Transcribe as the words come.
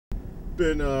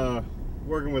Been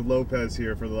working with Lopez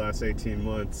here for the last 18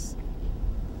 months.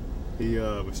 He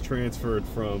was transferred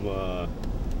from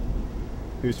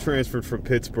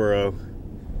Pittsburgh.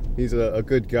 He's a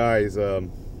good guy. He's a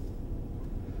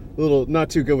little not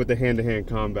too good with the hand-to-hand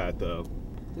combat though.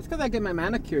 Just because I get my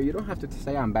manicure, you don't have to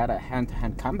say I'm bad at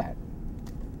hand-to-hand combat.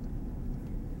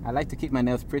 I like to keep my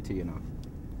nails pretty, you know.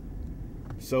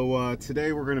 So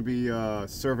today we're going to be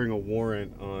serving a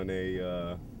warrant on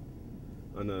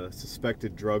a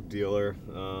suspected drug dealer.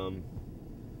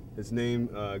 His name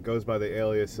goes by the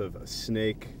alias of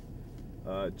Snake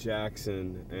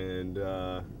Jackson,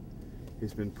 and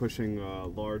he's been pushing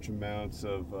large amounts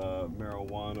of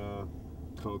marijuana,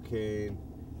 cocaine,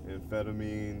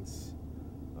 amphetamines,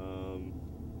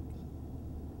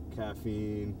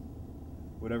 caffeine,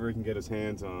 whatever he can get his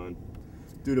hands on.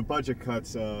 Due to budget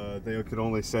cuts, they could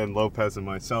only send Lopez and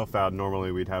myself out.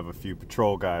 Normally we'd have a few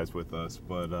patrol guys with us,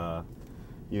 but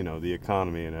you know, the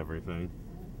economy and everything.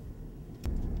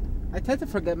 I tend to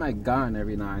forget my gun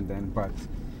every now and then, but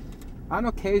on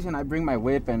occasion I bring my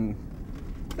whip, and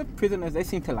the prisoners, they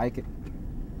seem to like it.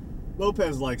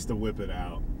 Lopez likes to whip it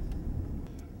out.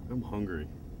 I'm hungry.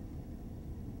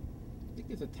 I think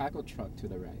there's a taco truck to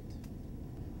the right.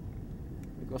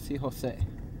 We go see Jose.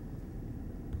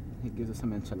 He gives us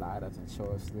some enchiladas and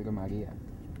shows us little Maria.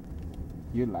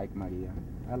 You like Maria.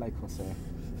 I like Jose.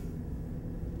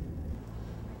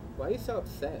 Why are you so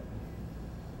upset?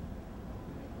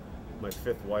 My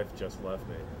fifth wife just left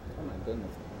me. Oh my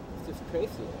goodness. It's just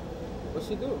crazy. What'd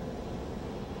she do?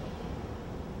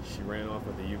 She ran off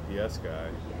with the UPS guy.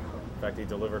 In fact, he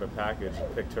delivered a package,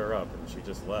 picked her up, and she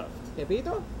just left.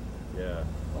 Pepito? Yeah.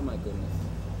 Oh my goodness.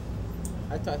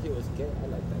 I thought he was gay. I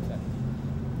like that guy.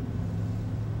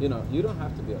 You know, you don't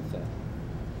have to be upset.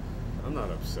 I'm not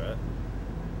upset.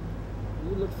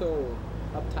 You look so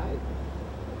uptight.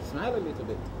 Smile a little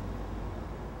bit.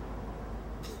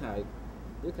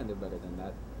 You can do better than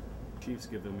that. Chief's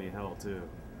giving me hell, too.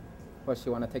 What,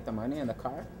 she want to take the money in the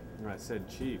car? I said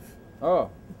chief. Oh.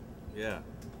 Yeah.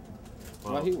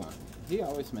 What he want? He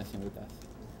always messing with us.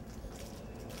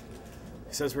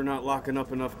 He says we're not locking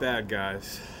up enough bad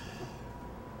guys.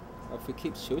 Well, if we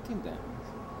keep shooting them,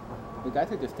 we got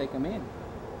to just take them in.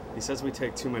 He says we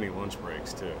take too many lunch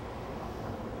breaks, too.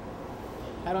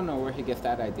 I don't know where he gets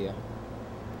that idea.